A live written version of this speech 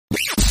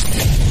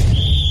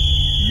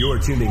You're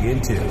tuning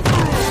into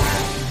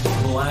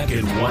Black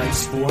and White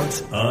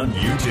Sports on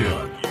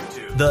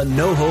YouTube. The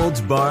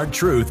no-holds-barred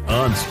truth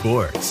on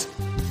sports.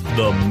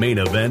 The main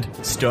event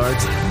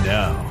starts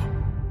now.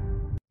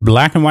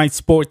 Black and White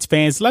sports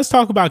fans, let's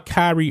talk about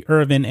Kyrie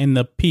Irving and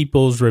the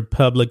People's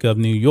Republic of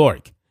New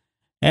York.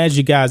 As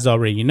you guys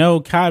already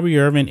know, Kyrie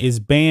Irving is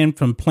banned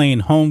from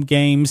playing home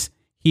games.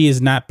 He has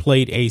not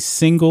played a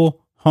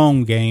single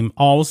home game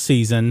all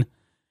season,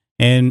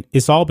 and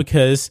it's all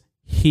because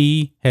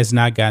he has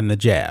not gotten the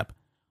jab.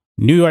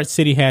 New York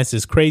City has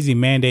this crazy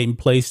mandate in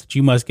place that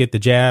you must get the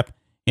jab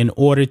in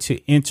order to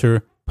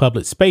enter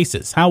public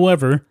spaces.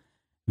 However,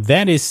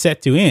 that is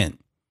set to end.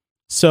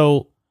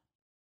 So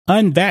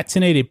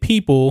unvaccinated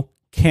people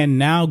can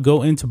now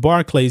go into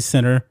Barclays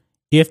Center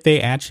if they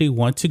actually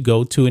want to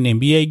go to an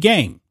NBA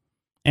game.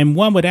 And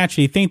one would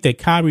actually think that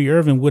Kyrie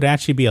Irving would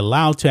actually be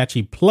allowed to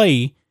actually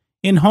play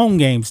in home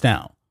games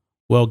now.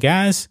 Well,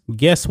 guys,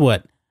 guess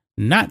what?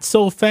 Not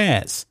so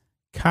fast.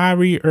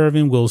 Kyrie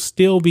Irving will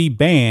still be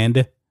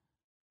banned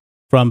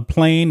from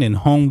playing in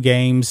home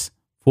games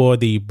for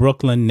the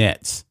Brooklyn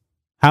Nets.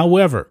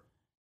 However,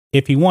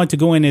 if he wants to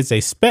go in as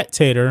a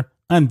spectator,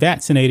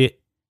 unvaccinated,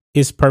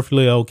 it's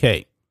perfectly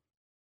okay.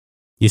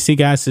 You see,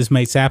 guys, this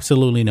makes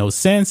absolutely no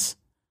sense,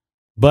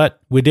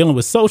 but we're dealing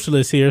with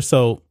socialists here,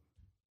 so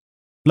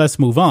let's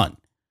move on.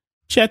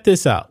 Check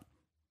this out.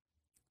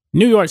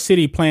 New York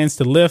City plans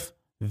to lift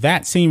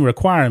vaccine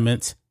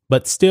requirements,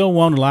 but still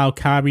won't allow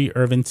Kyrie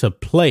Irving to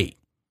play.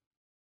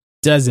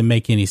 Doesn't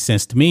make any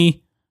sense to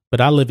me,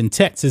 but I live in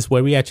Texas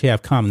where we actually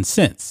have common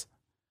sense.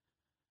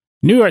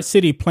 New York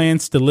City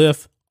plans to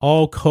lift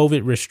all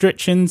COVID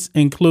restrictions,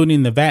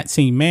 including the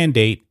vaccine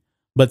mandate,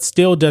 but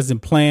still doesn't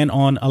plan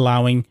on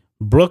allowing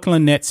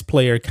Brooklyn Nets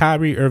player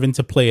Kyrie Irving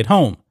to play at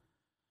home.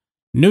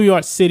 New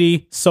York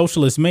City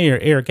Socialist Mayor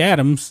Eric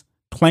Adams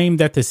claimed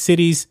that the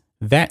city's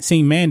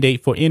vaccine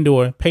mandate for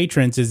indoor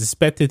patrons is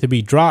expected to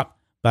be dropped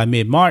by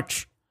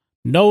mid-March,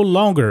 no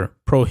longer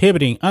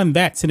prohibiting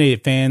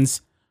unvaccinated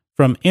fans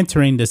from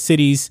entering the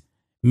city's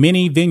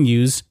many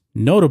venues,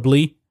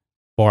 notably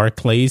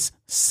Barclays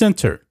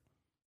Center.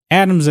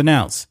 Adams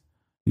announced,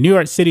 New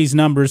York City's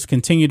numbers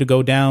continue to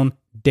go down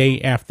day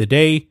after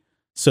day,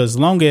 so as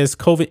long as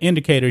COVID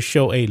indicators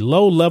show a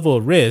low level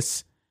of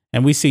risk,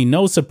 and we see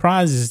no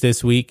surprises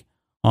this week,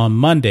 on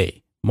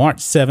Monday, March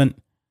 7th,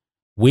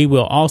 we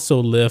will also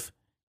lift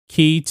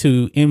key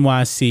to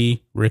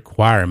NYC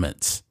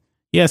requirements.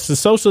 Yes, the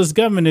socialist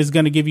government is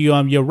going to give you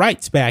your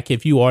rights back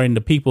if you are in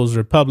the People's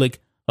Republic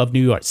of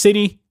New York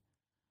City.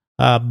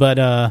 But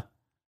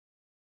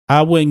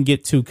I wouldn't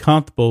get too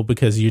comfortable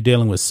because you're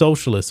dealing with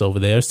socialists over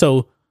there.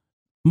 So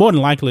more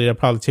than likely, they'll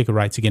probably take a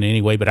rights again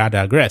anyway, but I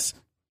digress.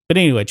 But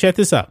anyway, check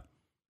this out.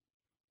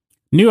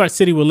 New York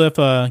City will lift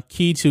a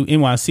key to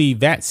NYC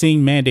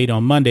vaccine mandate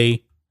on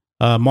Monday,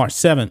 March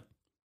 7th,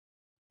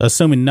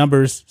 assuming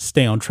numbers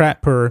stay on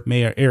track per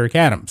Mayor Eric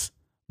Adams.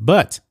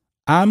 But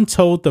I'm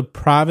told the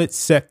private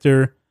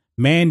sector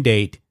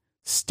mandate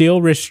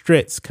still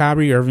restricts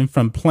Kyrie Irving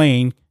from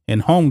playing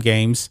in home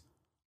games,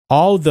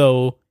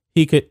 although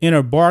he could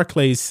enter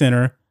Barclays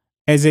Center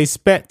as a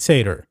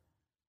spectator.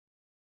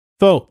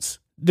 Folks,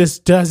 this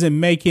doesn't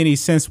make any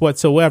sense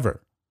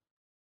whatsoever.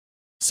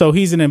 So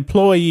he's an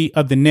employee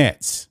of the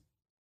Nets.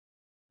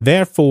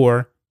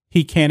 Therefore,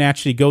 he can't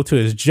actually go to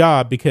his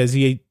job because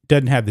he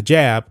doesn't have the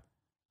jab.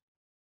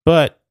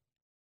 But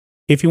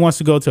if he wants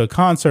to go to a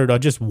concert or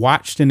just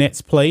watch the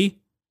Nets play,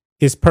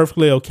 it's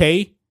perfectly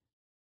okay,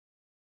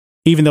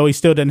 even though he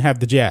still doesn't have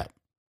the jab.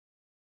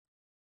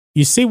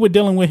 You see what we're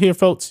dealing with here,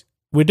 folks?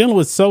 We're dealing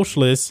with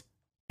socialists,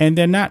 and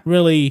they're not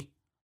really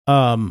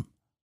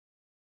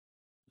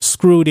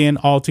screwed in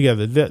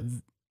altogether.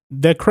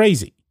 They're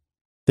crazy.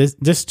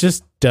 This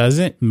just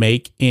doesn't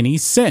make any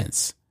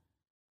sense.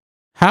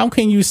 How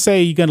can you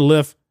say you're going to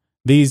lift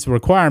these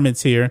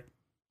requirements here?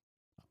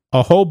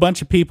 A whole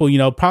bunch of people,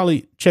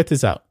 probably check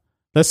this out.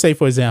 Let's say,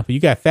 for example, you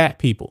got fat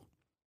people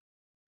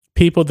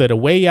that are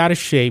way out of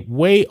shape,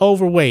 way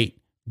overweight,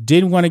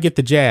 didn't want to get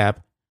the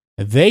jab.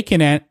 They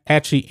can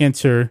actually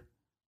enter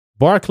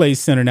Barclays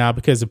Center now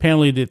because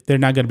apparently they're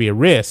not going to be a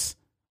risk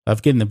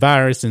of getting the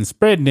virus and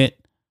spreading it.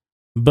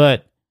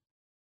 But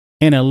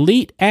an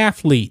elite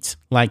athlete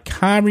like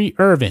Kyrie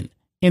Irving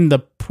in the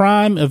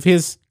prime of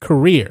his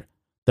career,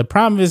 the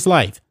prime of his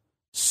life,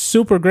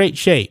 super great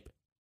shape,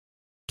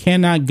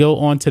 cannot go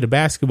onto the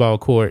basketball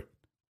court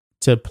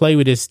to play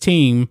with his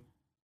team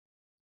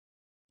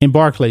in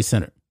Barclays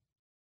Center.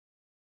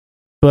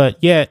 But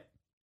yet,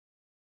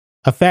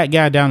 a fat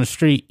guy down the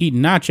street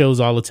eating nachos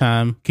all the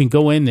time can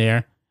go in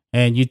there,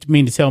 and you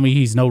mean to tell me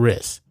he's no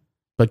risk.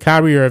 But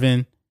Kyrie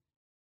Irving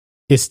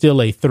is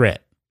still a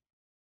threat.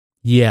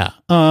 Yeah.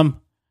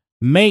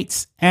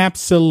 Makes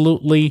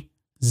absolutely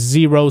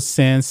zero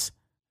sense.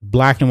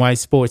 Black and white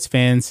sports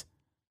fans.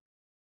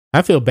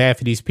 I feel bad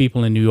for these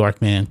people in New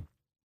York, man.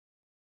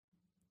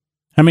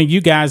 I mean,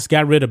 you guys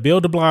got rid of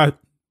Bill de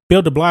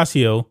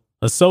Blasio,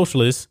 a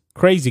socialist,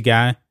 crazy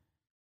guy.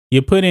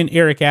 You put in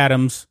Eric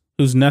Adams,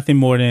 who's nothing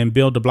more than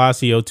Bill de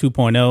Blasio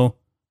 2.0.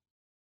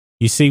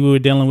 You see what we're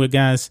dealing with,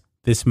 guys?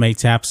 This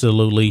makes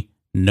absolutely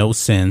no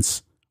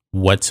sense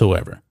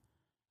whatsoever.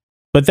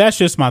 But that's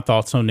just my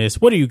thoughts on this.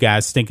 What do you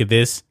guys think of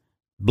this?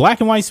 Black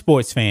and white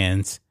sports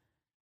fans,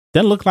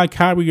 doesn't look like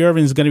Kyrie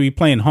Irving is going to be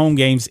playing home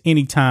games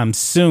anytime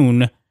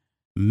soon.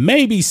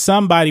 Maybe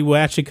somebody will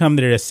actually come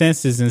to their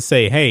senses and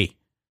say, hey,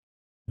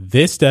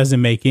 this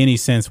doesn't make any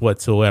sense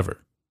whatsoever.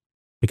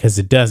 Because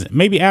it doesn't.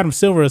 Maybe Adam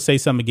Silver will say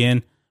something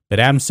again. But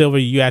Adam Silver,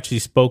 you actually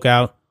spoke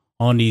out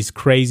on these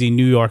crazy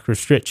New York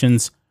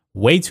restrictions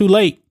way too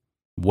late.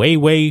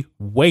 Way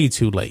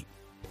too late.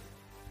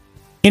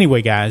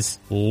 Anyway, guys,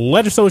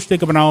 let us know what you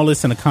think about all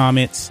this in the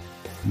comments.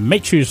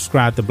 Make sure you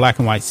subscribe to Black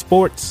and White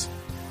Sports.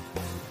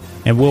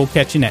 And we'll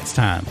catch you next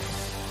time.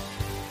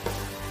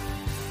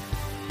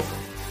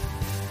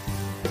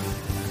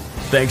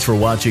 Thanks for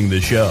watching the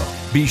show.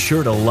 Be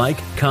sure to like,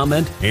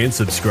 comment, and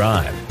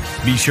subscribe.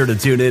 Be sure to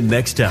tune in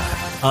next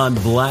time on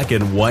Black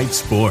and White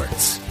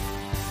Sports.